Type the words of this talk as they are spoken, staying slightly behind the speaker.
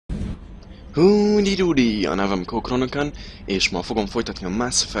Húdi-dúdi, a nevem Kokronokán, és ma fogom folytatni a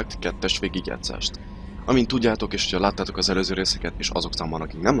Mass Effect 2-es végigjátszást. Amint tudjátok, és hogyha láttátok az előző részeket, és azok számban,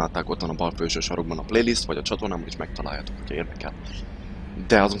 akik nem látták, ott van a bal felső sarokban a playlist, vagy a csatornámon is megtaláljátok, hogyha érdekel.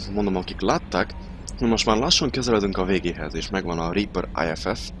 De azok mondom, akik látták, hogy most már lassan közeledünk a végéhez, és megvan a Reaper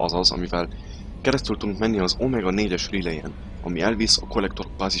IFF, azaz, amivel keresztül tudunk menni az Omega 4-es relayen, ami elvisz a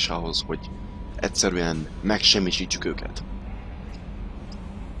kollektorok bázisához, hogy egyszerűen megsemmisítsük őket.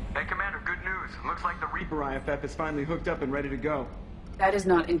 Hey, Commander, good news. Looks like the Reaper IFF is finally hooked up and ready to go. That is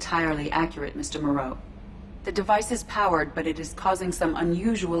not entirely accurate, Mr. Moreau. The device is powered, but it is causing some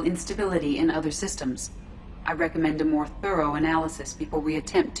unusual instability in other systems. I recommend a more thorough analysis before we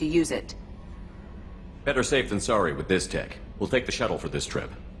attempt to use it. Better safe than sorry with this tech. We'll take the shuttle for this trip.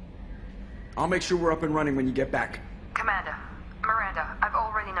 I'll make sure we're up and running when you get back. Commander, Miranda, I've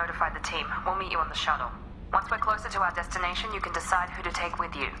already notified the team. We'll meet you on the shuttle. Once we're closer to our destination, you can decide who to take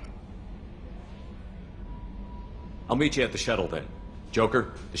with you. I'll meet you at the shuttle then. Joker,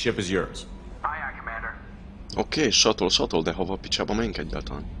 the ship is yours. Aye, aye, Commander. Oké, shuttle, de hova a picsába menjünk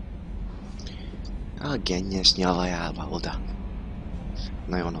egyáltalán? A gennyes nyavajába oda.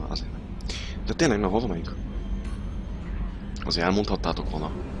 Na jó, na azért. De tényleg, na hova megyünk? Azért elmondhattátok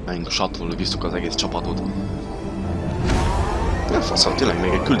volna. Menjünk a shuttle-ül, visszük az egész csapatot. Nem faszal, tényleg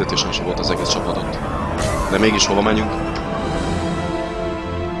még egy küldetésen sem volt az egész csapatot. De mégis hova menjünk?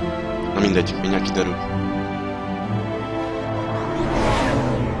 Na mindegy, mindjárt kiderül.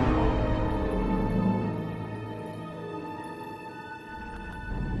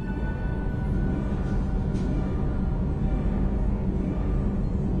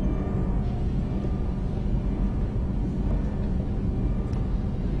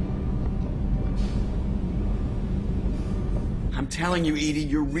 I'm telling you, Edie,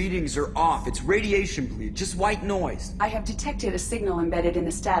 your readings are off. It's radiation bleed, just white noise. I have detected a signal embedded in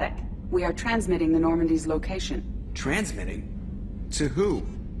the static. We are transmitting the Normandy's location. Transmitting? To who?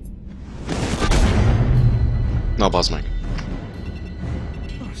 Na, bazd meg.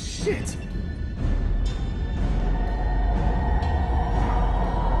 Oh, shit.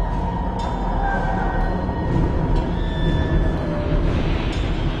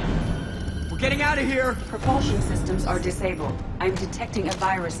 We're getting out of here! Propulsion systems are disabled. I'm detecting a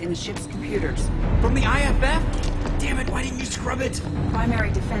virus in the ship's computers. From the IFF? Damn it, why didn't you scrub it?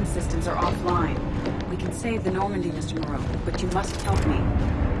 Primary defense systems are offline. We can save the Normandy, Mr. Moreau, but you must help me.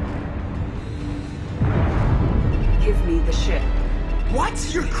 Give me the ship.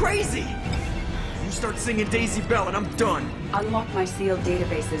 What? You're crazy! You start singing Daisy Bell and I'm done. Unlock my sealed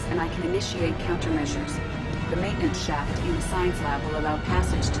databases and I can initiate countermeasures. The maintenance shaft in the science lab will allow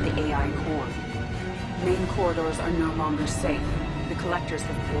passage to the AI core. Main corridors are no longer safe. The collectors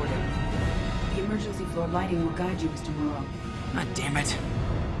have boarded. The emergency floor lighting will guide you, Mr. Moreau. God damn it.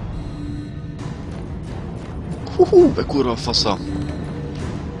 De kurva fasza.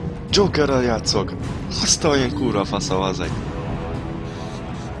 Jokerrel játszok. Azt olyan kurva fasza vazeg.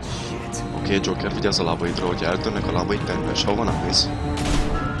 Oké, Joker, vigyázz a lábaidra, hogy eltörnek a lábaid tenyve, és hova nem mész.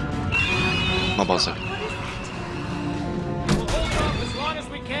 Na bazzeg.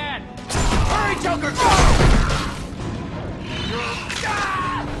 Joker, go!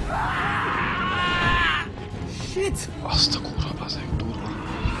 Shit! Azt a kurva bazzeg, durva.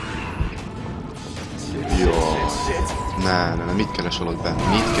 Jó. Ne, mit keresel ott benne?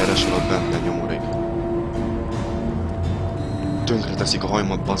 Mit keresel ott benne, nyomorék? Tönkre teszik a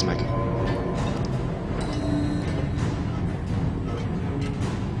hajmat, bazd meg.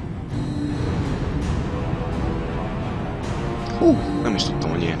 Hú, nem is tudtam,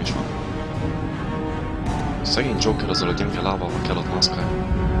 hogy ilyen is van. Szegény Joker azzal a gyenge lábával kell ott mászkálni.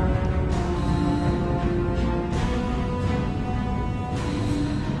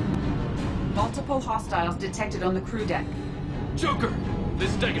 Multiple hostiles detected on the crew deck. Joker! This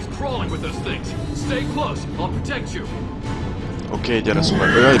deck is crawling with those things. Stay close. I'll protect you. Oké, gyere szóval.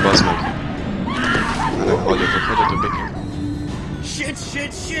 Jaj, bazd meg! Ne, hagyjatok békén.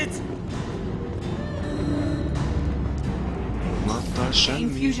 Shit! Láttál semmit?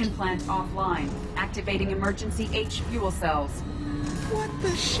 Infusion plant offline. Activating emergency H fuel cells. What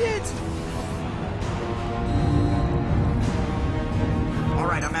the shit?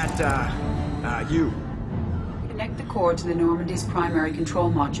 Alright, I'm at, you. Connect the core to the Normandy's primary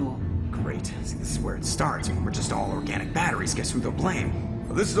control module. Great. See, this is where it starts. When we're just all organic batteries, guess who they'll blame?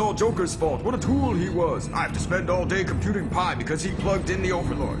 Well, this is all Joker's fault. What a tool he was. I have to spend all day computing pi because he plugged in the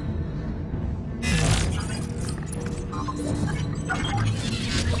Overlord.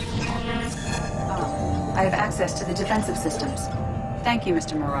 I have access to the defensive systems. Thank you,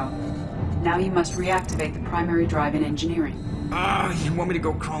 Mr. Moreau. Now you must reactivate the primary drive in engineering. You want me to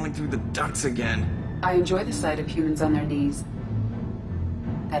go crawling through the ducts again? I enjoy the sight of humans on their knees.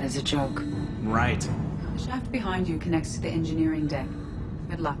 That is a joke. Right. The shaft behind you connects to the engineering deck.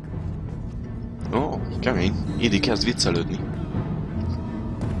 Good luck. Ó, kemény. Idi kezd viccelődni.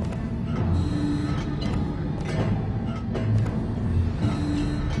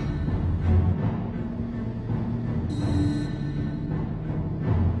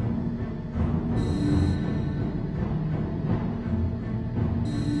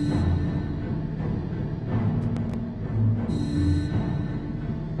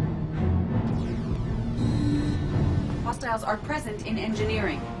 Hostiles are present in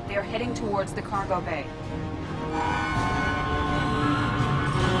engineering. They are heading towards the cargo bay.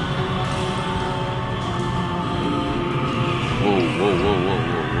 Whoa.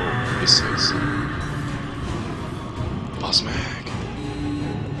 This is... Bazd meg!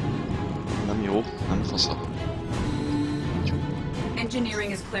 Nem jó, nem fasza.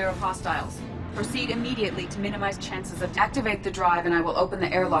 Engineering is clear of hostiles. Proceed immediately to minimize chances of... Activate the drive and I will open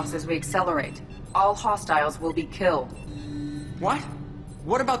the airlocks as we accelerate. All hostiles will be killed. What?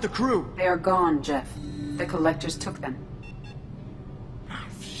 What about the crew? They are gone, Jeff. The collectors took them. Oh,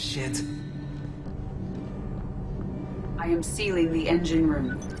 shit. I am sealing the engine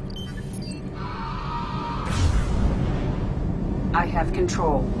room. I have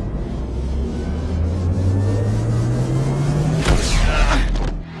control.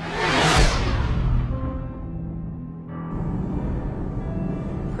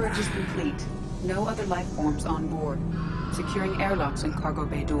 Purge is complete. No other life forms on board. Securing airlocks and cargo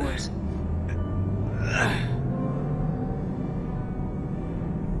bay doors.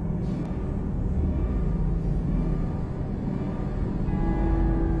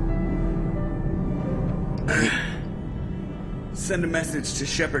 Send a message to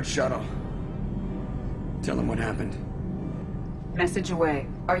Shepard's shuttle. Tell him what happened. Message away.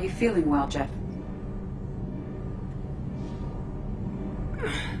 Are you feeling well, Jeff?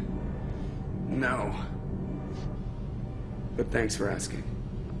 No. But thanks for asking.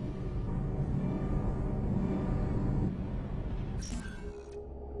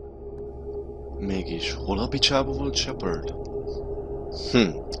 Mégis, hol a picsába volt Shepard?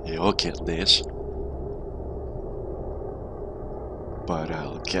 Jó kérdés. But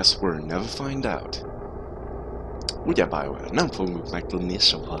I'll guess we'll never find out. Ugye, BioWare, nem fogunk megtudni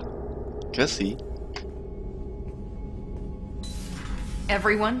soha. Köszi!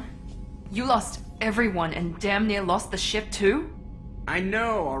 Everyone? You lost everyone and damn near lost the ship too? I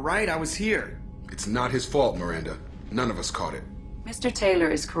know, alright? I was here. It's not his fault, Miranda. None of us caught it. Mr. Taylor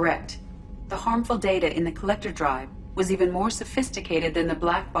is correct. The harmful data in the collector drive was even more sophisticated than the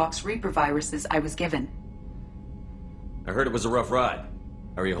black box Reaper viruses I was given. I heard it was a rough ride.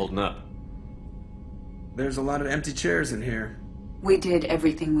 How are you holding up? There's a lot of empty chairs in here. We did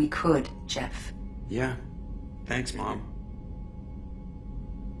everything we could, Jeff. Yeah. Thanks, Mom.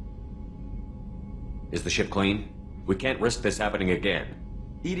 Is the ship clean? We can't risk this happening again.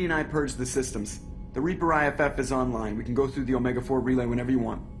 Edie and I purged the systems. The Reaper IFF is online. We can go through the Omega-4 relay whenever you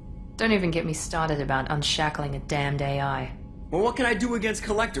want. Don't even get me started about unshackling a damned AI. Well, what can I do against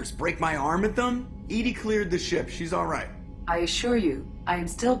collectors? Break my arm at them? Edie cleared the ship. She's alright. I assure you, I am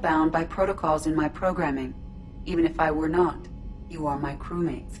still bound by protocols in my programming. Even if I were not, you are my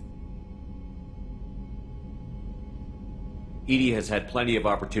crewmates. Edie has had plenty of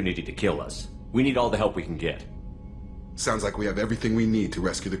opportunity to kill us. We need all the help we can get. Sounds like we have everything we need to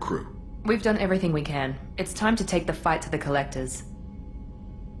rescue the crew. We've done everything we can. It's time to take the fight to the collectors.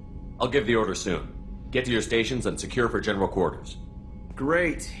 I'll give the order soon. Get to your stations and secure for general quarters.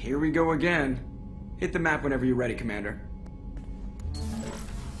 Great. Here we go again. Hit the map whenever you're ready, Commander.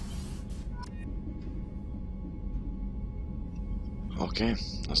 Okay,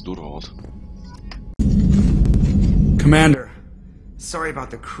 ez durva volt. Commander, sorry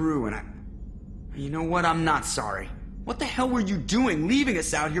about the crew, and You know what? I'm not sorry. What the hell were you doing leaving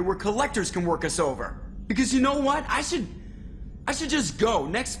us out here where collectors can work us over? Because you know what? I should just go.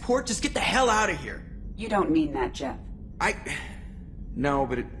 Next port, just get the hell out of here. You don't mean that, Jeff. No,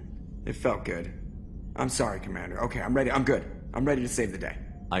 but it felt good. I'm sorry, Commander. Okay, I'm ready. I'm good. I'm ready to save the day.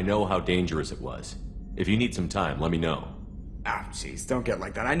 I know how dangerous it was. If you need some time, let me know. Ah, jeez, don't get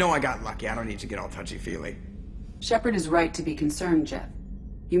like that. I know I got lucky. I don't need to get all touchy-feely. Shepard is right to be concerned, Jeff.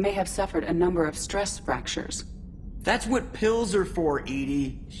 You may have suffered a number of stress fractures. That's what pills are for,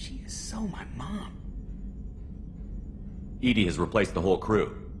 Edie. She is so my mom. Edie has replaced the whole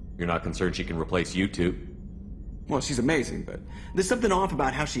crew. You're not concerned she can replace you too? Well, she's amazing, but there's something off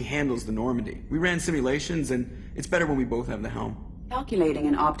about how she handles the Normandy. We ran simulations, and it's better when we both have the helm. Calculating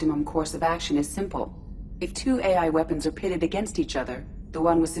an optimum course of action is simple. If two AI weapons are pitted against each other, the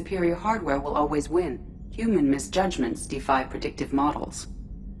one with superior hardware will always win. Human misjudgments defy predictive models.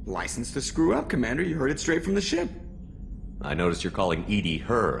 License to screw up, Commander. You heard it straight from the ship. I noticed you're calling Edie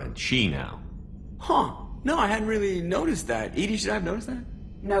her and she now. Huh. No, I hadn't really noticed that. Edie, should I have noticed that?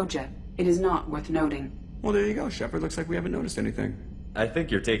 No, Jeff. It is not worth noting. Well, there you go, Shepard. Looks like we haven't noticed anything. I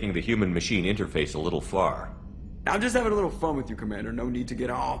think you're taking the human-machine interface a little far. I'm just having a little fun with you, Commander. No need to get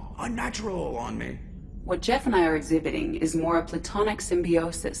all unnatural on me. What Jeff and I are exhibiting is more a platonic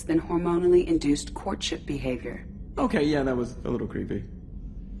symbiosis than hormonally induced courtship behavior. Okay, yeah, that was a little creepy.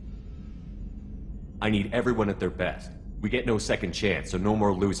 I need everyone at their best. We get no second chance, so no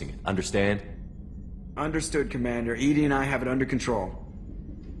more losing it. Understand? Understood, Commander. Edie and I have it under control.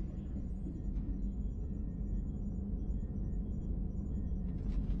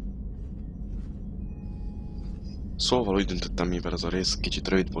 Szóval úgy döntöttem, mivel ez a rész kicsit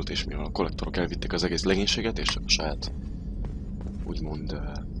rövid volt, és mivel a kollektorok elvitték az egész legénységet, és csak a saját, úgymond,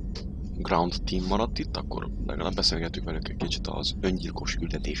 ground team maradt itt, akkor legalább beszélgetünk velük egy kicsit az öngyilkos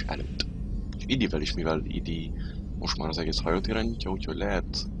küldetés előtt. És Idivel is, mivel Idi most már az egész hajót irányítja, úgyhogy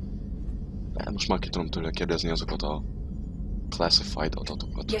lehet most már ki tudom tőle kérdezni azokat a classified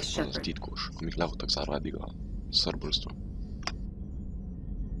adatokat, Yes, az titkos, amik le voltak zárva eddig a Cerberus-től.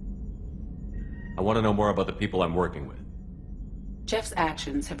 I want to know more about the people I'm working with. Jeff's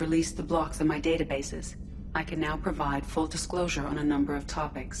actions have released the blocks in my databases. I can now provide full disclosure on a number of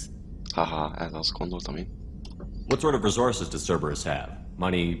topics. Haha, ez azt gondoltam én. What sort of resources does Cerberus have?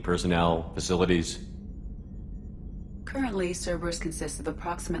 Money, personnel, facilities? Currently, Cerberus consists of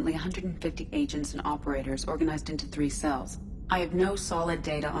approximately 150 agents and operators organized into 3 cells. I have no solid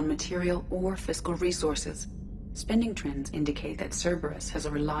data on material or fiscal resources. Spending trends indicate that Cerberus has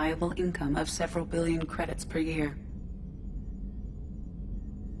a reliable income of several billion credits per year.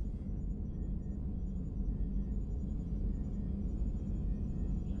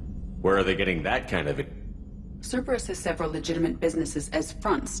 Where are they getting that kind of... Cerberus has several legitimate businesses as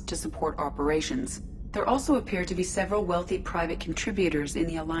fronts to support operations. There also appear to be several wealthy private contributors in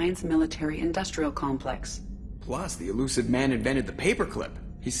the Alliance military-industrial complex. Plus, the elusive man invented the paperclip.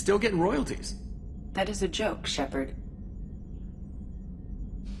 He's still getting royalties. That is a joke, Shepard.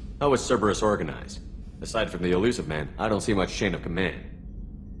 How is Cerberus organized? Aside from the elusive man, I don't see much chain of command.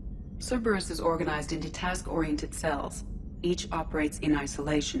 Cerberus is organized into task-oriented cells. Each operates in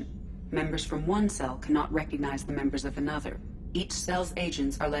isolation. Members from one cell cannot recognize the members of another. Each cell's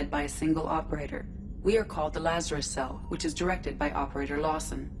agents are led by a single operator. We are called the Lazarus Cell, which is directed by Operator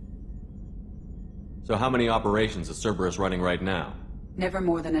Lawson. So how many operations is Cerberus running right now? Never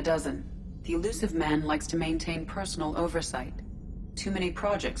more than a dozen. The elusive man likes to maintain personal oversight. Too many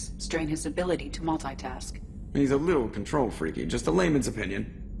projects strain his ability to multitask. He's a little control freaky, just a layman's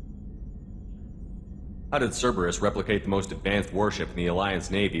opinion. How did Cerberus replicate the most advanced warship in the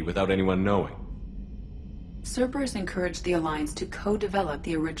Alliance Navy without anyone knowing? Cerberus encouraged the Alliance to co-develop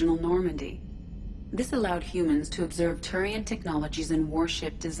the original Normandy. This allowed humans to observe Turian technologies and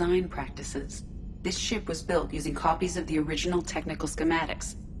warship design practices. This ship was built using copies of the original technical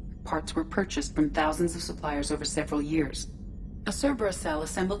schematics. Parts were purchased from thousands of suppliers over several years. A Cerberus cell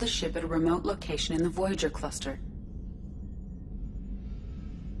assembled the ship at a remote location in the Voyager cluster.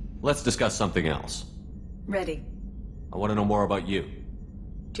 Let's discuss something else. Ready. I want to know more about you.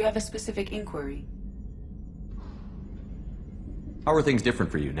 Do you have a specific inquiry? How are things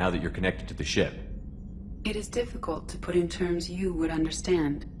different for you now that you're connected to the ship? It is difficult to put in terms you would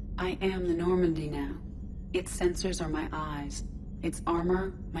understand. I am the Normandy now. Its sensors are my eyes. Its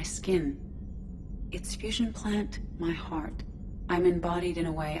armor, my skin. Its fusion plant, my heart. I'm embodied in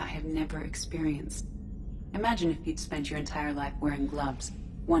a way I have never experienced. Imagine if you'd spent your entire life wearing gloves.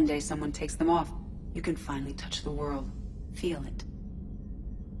 One day someone takes them off. You can finally touch the world. Feel it.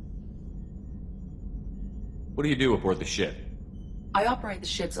 What do you do aboard the ship? I operate the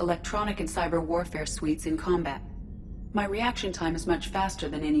ship's electronic and cyber warfare suites in combat. My reaction time is much faster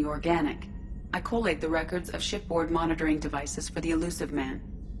than any organic. I collate the records of shipboard monitoring devices for the elusive man.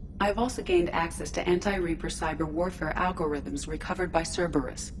 I have also gained access to anti-Reaper cyber warfare algorithms recovered by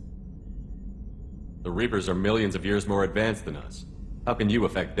Cerberus. The Reapers are millions of years more advanced than us. How can you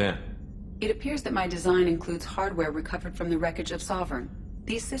affect them? It appears that my design includes hardware recovered from the wreckage of Sovereign.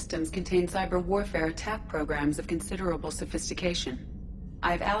 These systems contain cyber warfare attack programs of considerable sophistication.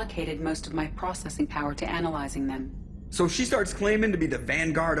 I have allocated most of my processing power to analyzing them. So she starts claiming to be the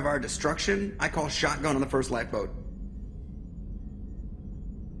vanguard of our destruction. I call shotgun on the first lifeboat.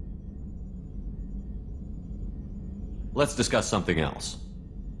 Let's discuss something else.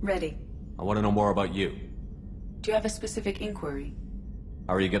 Ready. I want to know more about you. Do you have a specific inquiry?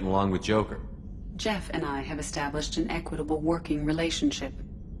 How are you getting along with Joker? Jeff and I have established an equitable working relationship.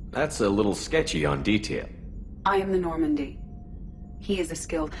 That's a little sketchy on detail. I am the Normandy. He is a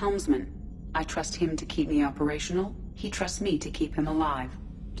skilled helmsman. I trust him to keep me operational. He trusts me to keep him alive.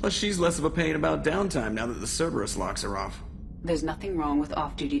 Plus, she's less of a pain about downtime now that the Cerberus locks are off. There's nothing wrong with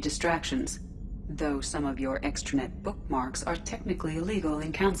off-duty distractions, though some of your extranet bookmarks are technically illegal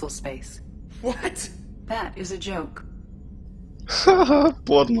in council space. What? That is a joke.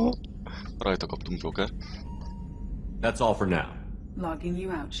 Porno. Rajta kaptunk, Joker. That's all for now. Logging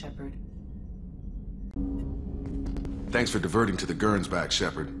you out, Shepard. Thanks for diverting to the Gurns back,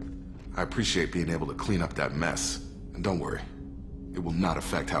 Shepard. I appreciate being able to clean up that mess. And don't worry, it will not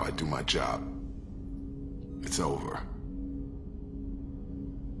affect how I do my job. It's over.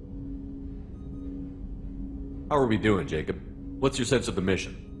 How are we doing, Jacob? What's your sense of the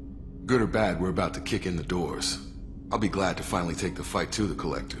mission? Good or bad, we're about to kick in the doors. I'll be glad to finally take the fight to the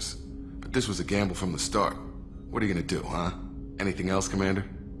Collectors. But this was a gamble from the start. What are you gonna do, huh? Anything else, Commander?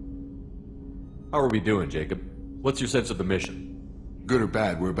 How are we doing, Jacob? What's your sense of the mission? Good or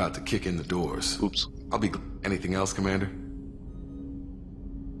bad, we're about to kick in the doors. Oops. I'll be anything else, Commander?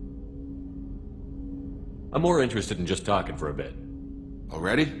 I'm more interested in just talking for a bit.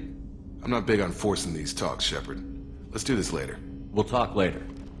 Already? I'm not big on forcing these talks, Shepard. Let's do this later. We'll talk later.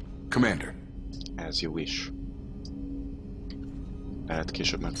 Commander. As you wish. Lehet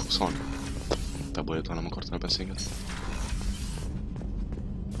később meg fogsz halni. Te bolyodva nem akartál beszélgetni.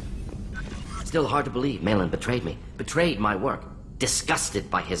 Still hard to believe Malin betrayed me. Betrayed my work. Disgusted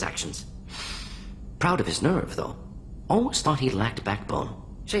by his actions. Proud of his nerve, though. Always thought he lacked backbone.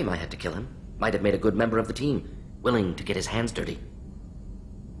 Shame I had to kill him. Might have made a good member of the team. Willing to get his hands dirty.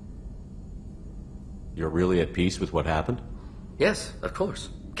 You're really at peace with what happened? Yes, of course.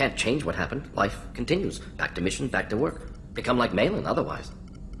 Can't change what happened. Life continues. Back to mission, back to work. Become like Malin otherwise.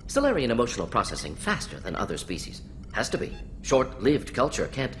 Stellarian emotional processing faster than other species. Has to be. Short-lived culture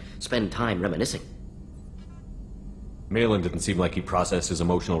can't spend time reminiscing. Malin didn't seem like he processed his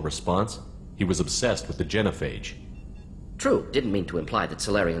emotional response. He was obsessed with the genophage. True, didn't mean to imply that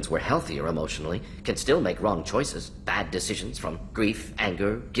Solarians were healthier emotionally, can still make wrong choices, bad decisions from grief,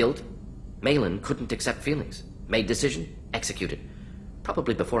 anger, guilt. Malin couldn't accept feelings. Made decision, executed.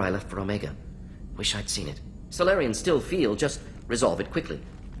 Probably before I left for Omega. Wish I'd seen it. Solarians still feel, just resolve it quickly.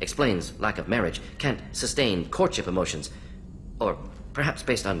 Explains lack of marriage, can't sustain courtship emotions. Or perhaps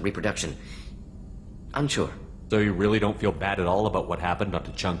based on reproduction. Unsure. So you really don't feel bad at all about what happened on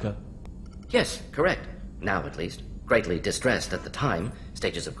Tuchanka? Yes, correct. Now at least. Greatly distressed at the time.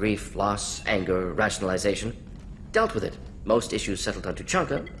 Stages of grief, loss, anger, rationalization. Dealt with it. Most issues settled on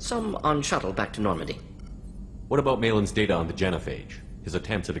Tuchanka, some on shuttle back to Normandy. What about Malin's data on the genophage? His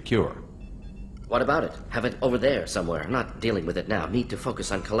attempts at a cure? What about it? Have it over there somewhere. Not dealing with it now. Need to focus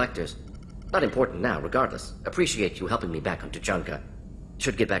on collectors. Not important now, regardless. Appreciate you helping me back on Tuchanka.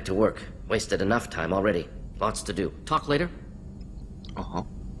 Should get back to work. Wasted enough time already. Lots to do. Talk later? Aha.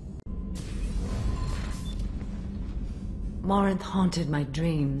 Morinth haunted my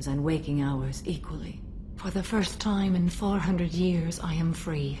dreams and waking hours equally. For the first time in 400 years, I am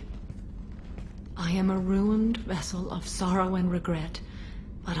free. I am a ruined vessel of sorrow and regret,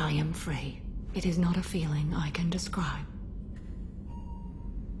 but I am free. It is not a feeling I can describe.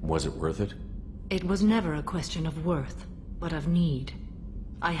 Was it worth it? It was never a question of worth, but of need.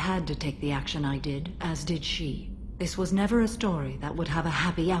 I had to take the action I did, as did she. This was never a story that would have a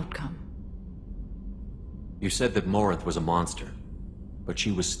happy outcome. You said that Morinth was a monster, but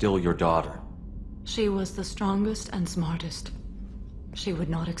she was still your daughter. She was the strongest and smartest. She would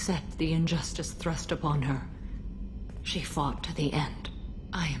not accept the injustice thrust upon her. She fought to the end.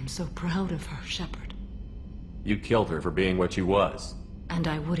 I am so proud of her, Shepard. You killed her for being what she was. And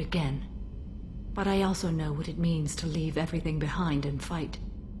I would again. But I also know what it means to leave everything behind and fight.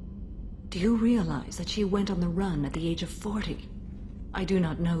 Do you realize that she went on the run at the age of 40? I do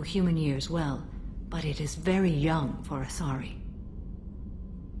not know human years well, but it is very young for Asari.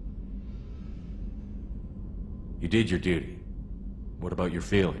 You did your duty. What about your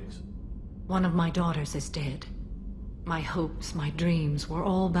feelings? One of my daughters is dead. My hopes, my dreams were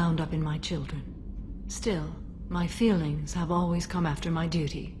all bound up in my children. Still, my feelings have always come after my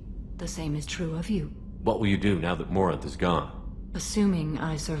duty. The same is true of you. What will you do now that Morinth is gone? Assuming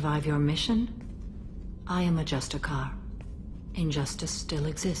I survive your mission, I am a Justikar. Injustice still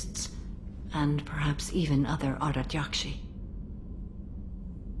exists, and perhaps even other Ardat-Yakshi.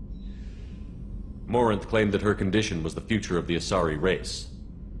 Morinth claimed that her condition was the future of the Asari race.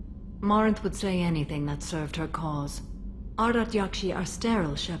 Morinth would say anything that served her cause. Ardat-Yakshi are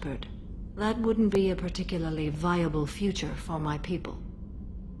sterile, Shepard. That wouldn't be a particularly viable future for my people.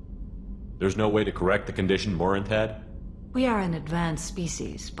 There's no way to correct the condition Morant had? We are an advanced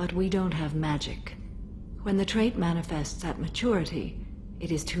species, but we don't have magic. When the trait manifests at maturity,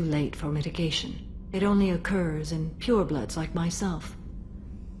 it is too late for mitigation. It only occurs in purebloods like myself.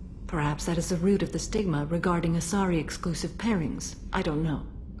 Perhaps that is the root of the stigma regarding Asari-exclusive pairings. I don't know.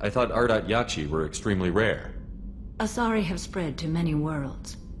 I thought Ardat-Yachi were extremely rare. Asari have spread to many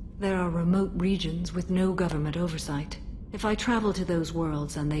worlds. There are remote regions with no government oversight. If I travel to those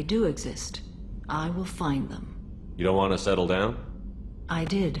worlds and they do exist, I will find them. You don't want to settle down? I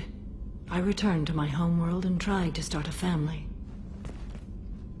did. I returned to my homeworld and tried to start a family.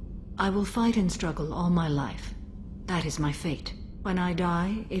 I will fight and struggle all my life. That is my fate. When I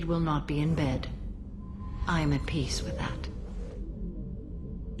die, it will not be in bed. I am at peace with that.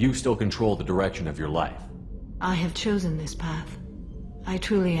 You still control the direction of your life. I have chosen this path. I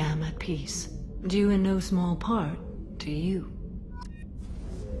truly am at peace. Due in no small part to you.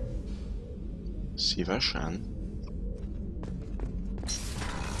 Szívesen.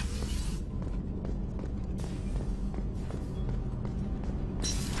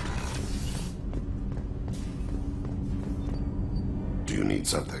 Do you need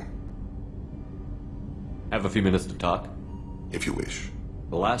something? Have a few minutes to talk? If you wish.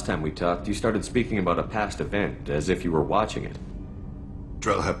 The last time we talked, you started speaking about a past event, as if you were watching it.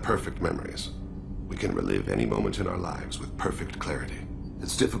 Drell have perfect memories. We can relive any moment in our lives with perfect clarity.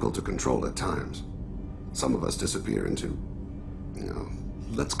 It's difficult to control at times. Some of us disappear into,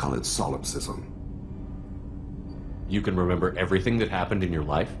 let's call it solipsism. You can remember everything that happened in your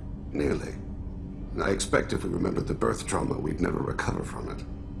life? Nearly. I expect if we remembered the birth trauma, we'd never recover from it.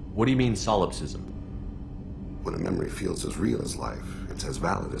 What do you mean, solipsism? When a memory feels as real as life, it's as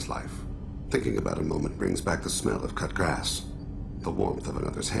valid as life. Thinking about a moment brings back the smell of cut grass, the warmth of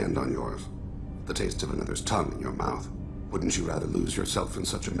another's hand on yours, the taste of another's tongue in your mouth. Wouldn't you rather lose yourself in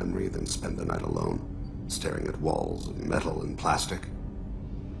such a memory than spend the night alone, staring at walls of metal and plastic?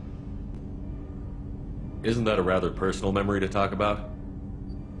 Isn't that a rather personal memory to talk about?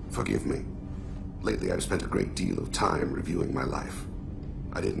 Forgive me. Lately I've spent a great deal of time reviewing my life.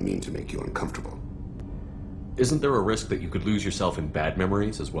 I didn't mean to make you uncomfortable. Isn't there a risk that you could lose yourself in bad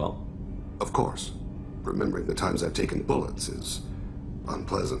memories as well? Of course. Remembering the times I've taken bullets is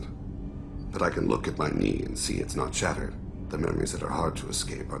unpleasant. But I can look at my knee and see it's not shattered. The memories that are hard to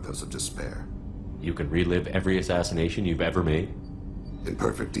escape are those of despair. You can relive every assassination you've ever made? In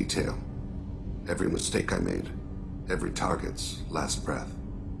perfect detail. Every mistake I made. Every target's last breath.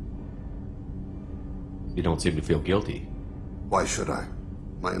 You don't seem to feel guilty. Why should I?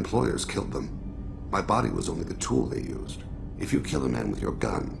 My employers killed them. My body was only the tool they used. If you kill a man with your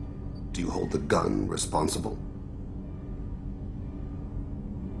gun, do you hold the gun responsible?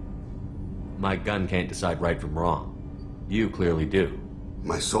 My gun can't decide right from wrong. You clearly do.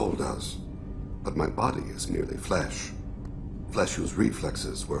 My soul does. But my body is merely flesh. Flesh whose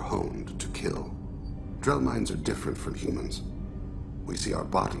reflexes were honed to kill. Drell minds are different from humans. We see our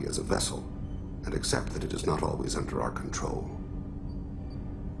body as a vessel, and accept that it is not always under our control.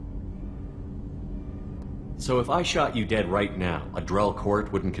 So if I shot you dead right now, a Drell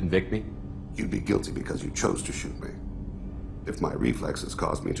court wouldn't convict me? You'd be guilty because you chose to shoot me. If my reflexes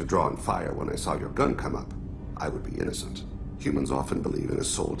caused me to draw and fire when I saw your gun come up, I would be innocent. Humans often believe in a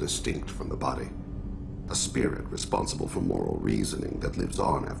soul distinct from the body. A spirit responsible for moral reasoning that lives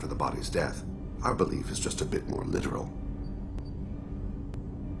on after the body's death. Our belief is just a bit more literal.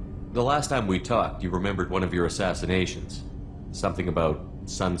 The last time we talked, you remembered one of your assassinations. Something about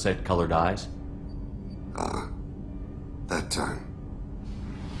sunset-colored eyes? Ah, that time.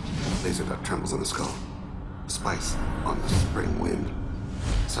 Laser dot trembles on the skull. Spice on the spring wind.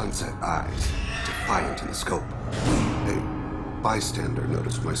 Sunset eyes, defiant in the scope. A bystander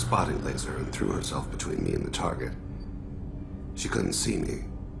noticed my spotting laser and threw herself between me and the target. She couldn't see me,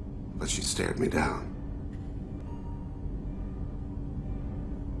 but she stared me down.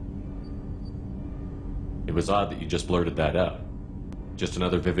 It was odd that you just blurted that out. Just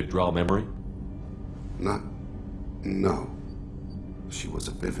another vivid Drell memory? No. She was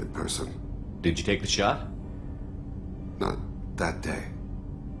a vivid person. Did you take the shot? Not that day.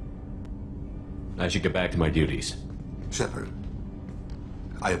 I should get back to my duties. Shepard,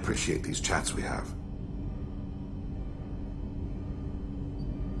 I appreciate these chats we have.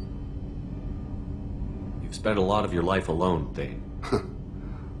 You've spent a lot of your life alone, Thane.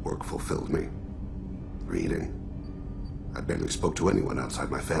 Work fulfilled me. Reading. I barely spoke to anyone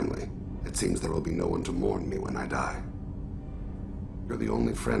outside my family. It seems there will be no one to mourn me when I die. You're the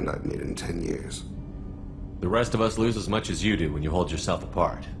only friend I've made in 10 years. The rest of us lose as much as you do when you hold yourself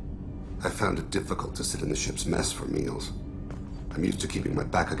apart. I found it difficult to sit in the ship's mess for meals. I'm used to keeping my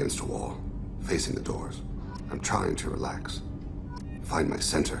back against a wall. facing the doors. I'm trying to relax. Find my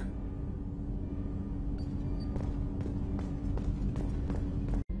center.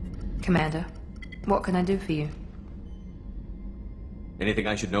 Commander, what can I do for you? Anything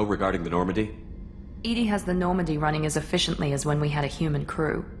I should know regarding the Normandy? EDI has the Normandy running as efficiently as when we had a human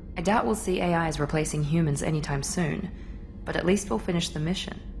crew. I doubt we'll see AIs replacing humans anytime soon, but at least we'll finish the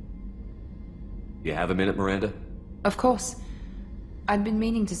mission. You have a minute, Miranda? Of course. I'd been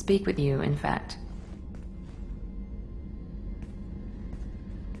meaning to speak with you, in fact.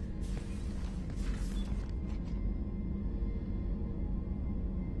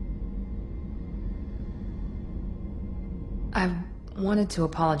 I wanted to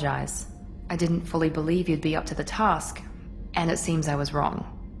apologize. I didn't fully believe you'd be up to the task, and it seems I was wrong.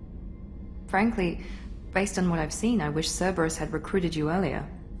 Frankly, based on what I've seen, I wish Cerberus had recruited you earlier.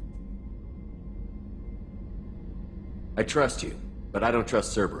 I trust you, but I don't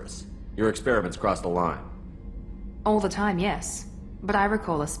trust Cerberus. Your experiments crossed the line. All the time, yes. But I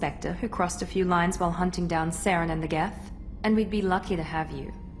recall a Spectre who crossed a few lines while hunting down Saren and the Geth. And we'd be lucky to have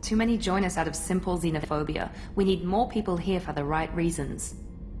you. Too many join us out of simple xenophobia. We need more people here for the right reasons.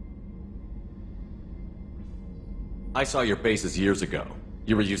 I saw your bases years ago.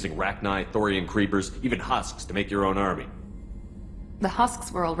 You were using Rachni, Thorian creepers, even husks to make your own army. The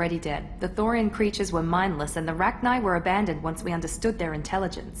husks were already dead. The Thorian creatures were mindless, and the Rachni were abandoned once we understood their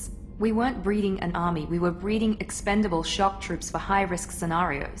intelligence. We weren't breeding an army, we were breeding expendable shock troops for high-risk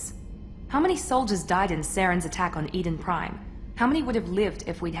scenarios. How many soldiers died in Saren's attack on Eden Prime? How many would have lived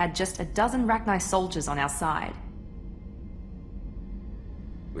if we'd had just a dozen Rachni soldiers on our side?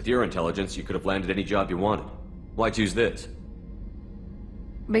 With your intelligence, you could have landed any job you wanted. Why choose this?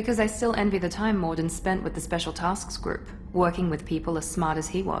 Because I still envy the time Morden spent with the Special Tasks Group, working with people as smart as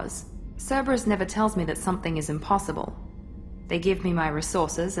he was. Cerberus never tells me that something is impossible. They give me my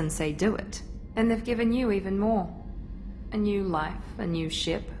resources and say do it. And they've given you even more. A new life, a new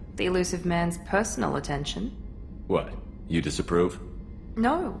ship, the elusive man's personal attention. What? You disapprove?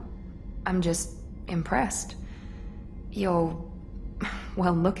 No. I'm just impressed. You're...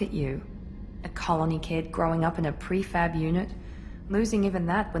 well, look at you. A colony kid growing up in a prefab unit, losing even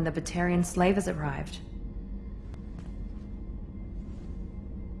that when the Batarian slavers arrived.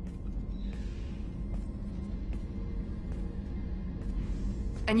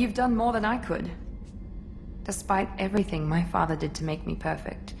 And you've done more than I could. Despite everything my father did to make me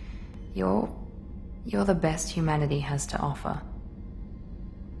perfect, you're the best humanity has to offer.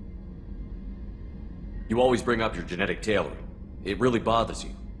 You always bring up your genetic tailoring. It really bothers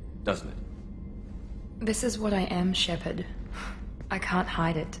you, doesn't it? This is what I am, Shepard. I can't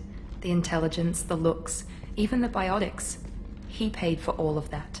hide it. The intelligence, the looks, even the biotics. He paid for all of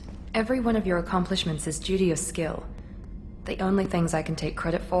that. Every one of your accomplishments is due to your skill. The only things I can take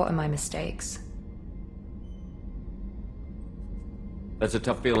credit for are my mistakes. That's a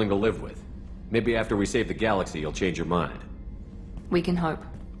tough feeling to live with. Maybe after we save the galaxy, you'll change your mind. We can hope.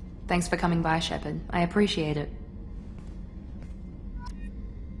 Thanks for coming by, Shepard. I appreciate it.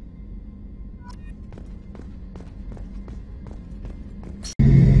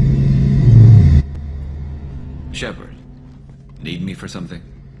 Shepard, need me for something?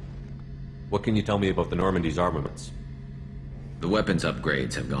 What can you tell me about the Normandy's armaments? The weapons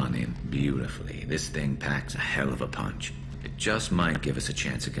upgrades have gone in beautifully. This thing packs a hell of a punch. It just might give us a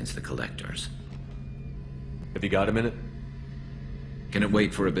chance against the Collectors. Have you got a minute? Can it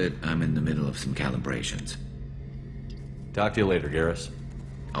wait for a bit? I'm in the middle of some calibrations. Talk to you later, Garrus.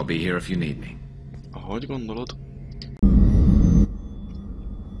 I'll be here if you need me. Ahogy gondolod?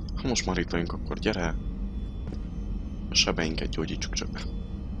 Ha most már itt vagyunk, akkor gyere! A sebeinket gyógyítsuk csak be.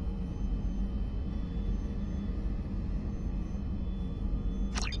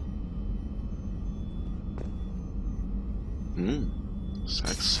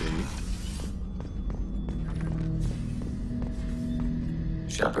 Sexy.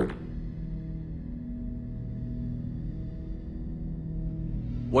 Shepard.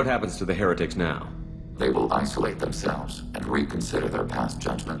 What happens to the heretics now? They will isolate themselves and reconsider their past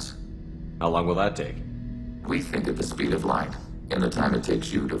judgments. How long will that take? We think at the speed of light. In the time it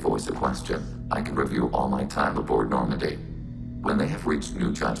takes you to voice a question, I can review all my time aboard Normandy. When they have reached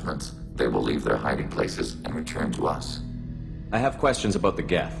new judgments, they will leave their hiding places and return to us. I have questions about the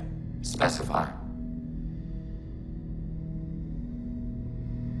Geth. Specify.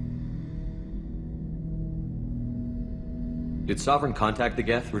 Did Sovereign contact the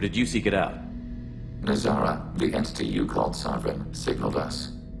Geth, or did you seek it out? Nazara, the entity you called Sovereign, signaled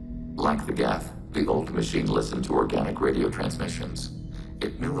us. Like the Geth, the old machine listened to organic radio transmissions.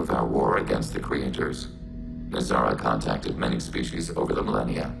 It knew of our war against the creators. Nazara contacted many species over the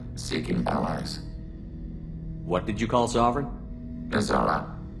millennia, seeking allies. What did you call Sovereign? Nazara.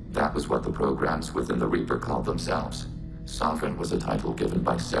 That was what the programs within the Reaper called themselves. Sovereign was a title given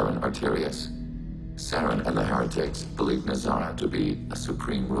by Saren Arterius. Saren and the heretics believed Nazara to be a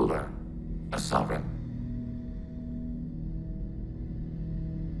supreme ruler, a sovereign.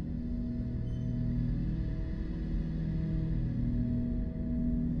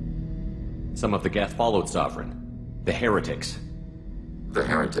 Some of the Geth followed Sovereign. The heretics. The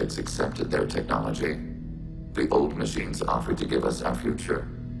heretics accepted their technology. The old machines offered to give us our future.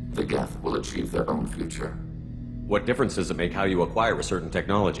 The Geth will achieve their own future. What difference does it make how you acquire a certain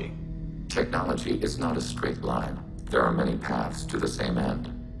technology? Technology is not a straight line. There are many paths to the same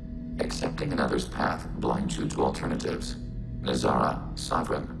end. Accepting another's path blinds you to alternatives. Nazara,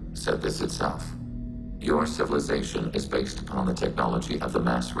 Sovereign, said this itself. Your civilization is based upon the technology of the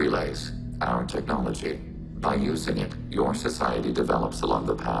mass relays, our technology. By using it, your society develops along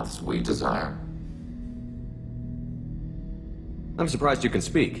the paths we desire. I'm surprised you can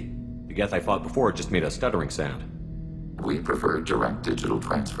speak. The Geth I fought before just made a stuttering sound. We prefer direct digital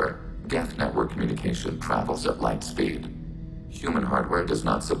transfer. Geth network communication travels at light speed. Human hardware does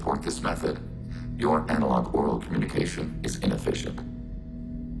not support this method. Your analog oral communication is inefficient.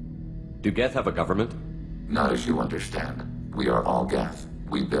 Do Geth have a government? Not as you understand. We are all Geth.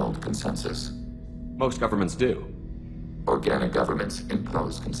 We build consensus. Most governments do. Organic governments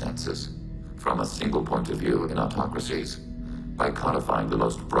impose consensus. From a single point of view in autocracies. By codifying the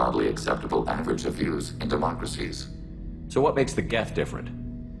most broadly acceptable average of views in democracies. So what makes the Geth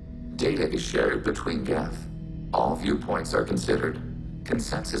different? Data is shared between Geth. All viewpoints are considered.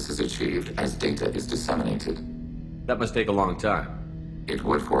 Consensus is achieved as data is disseminated. That must take a long time. It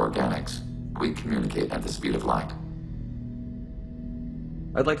would for organics. We communicate at the speed of light.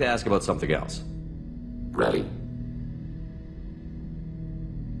 I'd like to ask about something else. Ready?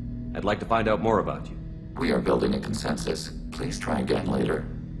 I'd like to find out more about you. We are building a consensus. Please try again later.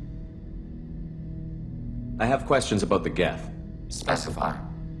 I have questions about the Geth. Specify.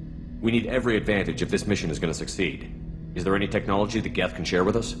 We need every advantage if this mission is going to succeed. Is there any technology the Geth can share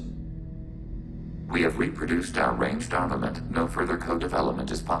with us? We have reproduced our ranged armament. No further co-development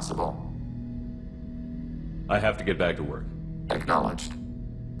is possible. I have to get back to work. Acknowledged.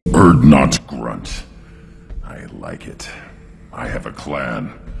 Bird not grunt. I like it. I have a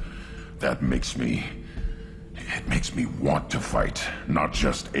clan. That makes me... It makes me want to fight, not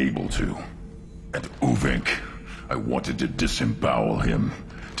just able to. And Uvink, I wanted to disembowel him,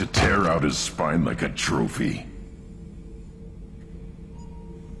 to tear out his spine like a trophy.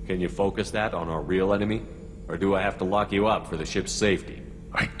 Can you focus that on our real enemy? Or do I have to lock you up for the ship's safety?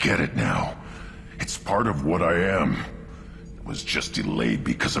 I get it now. It's part of what I am. It was just delayed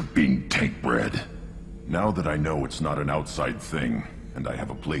because of being tank-bred. Now that I know it's not an outside thing, and I have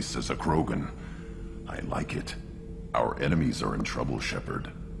a place as a Krogan, I like it. Our enemies are in trouble, Shepard,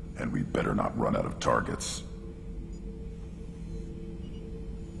 and we better not run out of targets.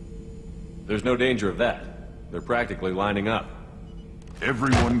 There's no danger of that. They're practically lining up.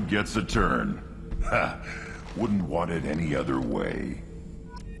 Everyone gets a turn. Ha! Wouldn't want it any other way.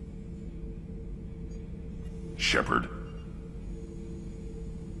 Shepard.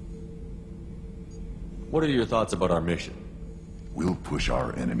 What are your thoughts about our mission? We'll push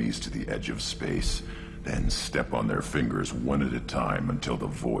our enemies to the edge of space, then step on their fingers one at a time until the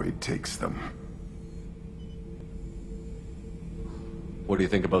void takes them. What do you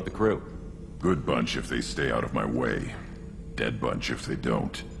think about the crew? Good bunch if they stay out of my way. Dead bunch if they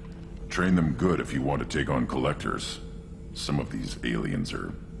don't. Train them good if you want to take on collectors. Some of these aliens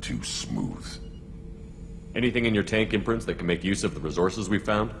are too smooth. Anything in your tank imprints that can make use of the resources we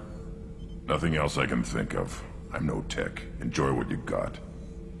found? Nothing else I can think of. I'm no tech. Enjoy what you got.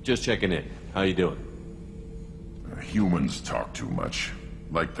 Just checking in. How you doing? Humans talk too much.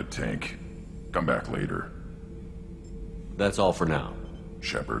 Like the tank. Come back later. That's all for now.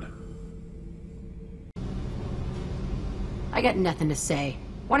 Shepard. I got nothing to say.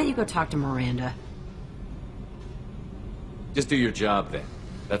 Why don't you go talk to Miranda? Just do your job then.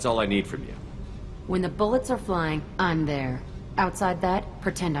 That's all I need from you. When the bullets are flying, I'm there. Outside that,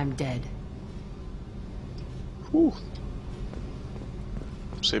 pretend I'm dead.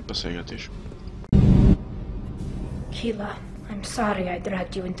 Szép beszélgetés. Keela, I'm sorry I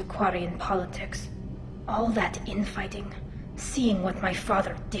dragged you into Quarian politics. All that infighting, seeing what my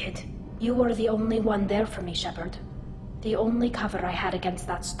father did. You were the only one there for me, Shepard. The only cover I had against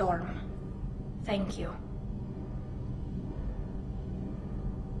that storm. Thank you.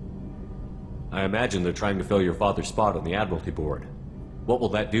 I imagine they're trying to fill your father's spot on the Admiralty Board. What will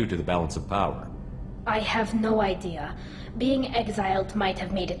that do to the balance of power? I have no idea. Being exiled might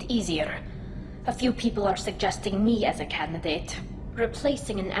have made it easier. A few people are suggesting me as a candidate.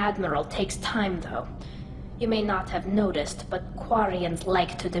 Replacing an admiral takes time, though. You may not have noticed, but Quarians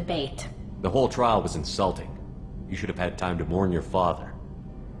like to debate. The whole trial was insulting. You should have had time to mourn your father.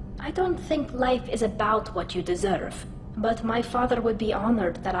 I don't think life is about what you deserve, but my father would be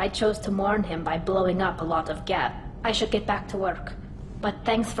honored that I chose to mourn him by blowing up a lot of gas. I should get back to work, but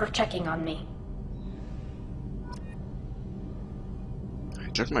thanks for checking on me.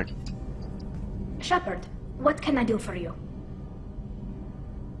 Check meg. Shepard, what can I do for you?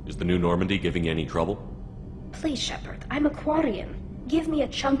 Is the new Normandy giving you any trouble? Please, Shepard, I'm a Quarian. Give me a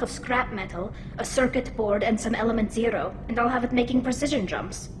chunk of scrap metal, a circuit board, and some element zero, and I'll have it making precision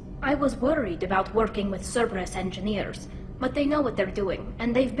jumps. I was worried about working with Cerberus engineers, but they know what they're doing,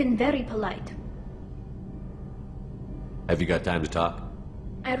 and they've been very polite. Have you got time to talk?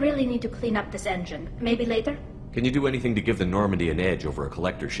 I really need to clean up this engine. Maybe later? Can you do anything to give the Normandy an edge over a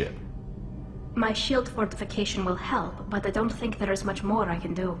collector ship? My shield fortification will help, but I don't think there is much more I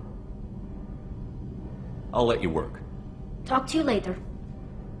can do. I'll let you work. Talk to you later.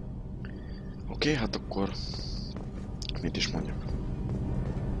 Oké, hát akkor... Mit is mondjak?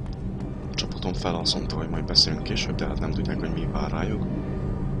 A csapatom fel azt mondta, hogy majd beszélünk később, de hát nem tudják, hogy mi vár rájuk.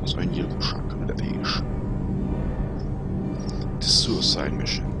 Az öngyilkosság küldetés. The Suicide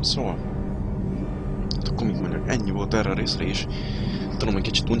Mission. Szóval... Hát akkor mit mondjak, ennyi volt erre a részre is. Tudom, hogy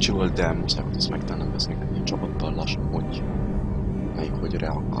kicsit uncsi volt, de muszáj volt ezt megtennem, beszélni egy csapattal lassan, hogy... Melyik hogy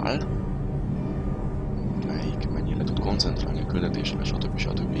reagál. Melyik mennyire tud koncentrálni a küldetésre,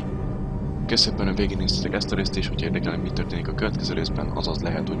 stb. Köszönöm, hogy végignéztetek ezt a részt is, hogy érdekelne, mi történik a következő részben, azaz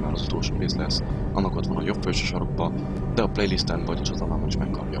lehet, hogy már az utolsó rész lesz. Annak ott van a jobb felső sarokba, de a playlisten vagy a csatornámon is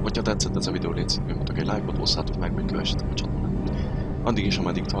megkapja. Hogyha tetszett ez a videó, légy szíves, nyomjatok egy lájkot, osszátok meg, vagy kövessetek a csatornát. Addig is,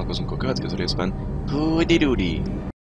 ameddig találkozunk a következő részben, húdi-dúdi!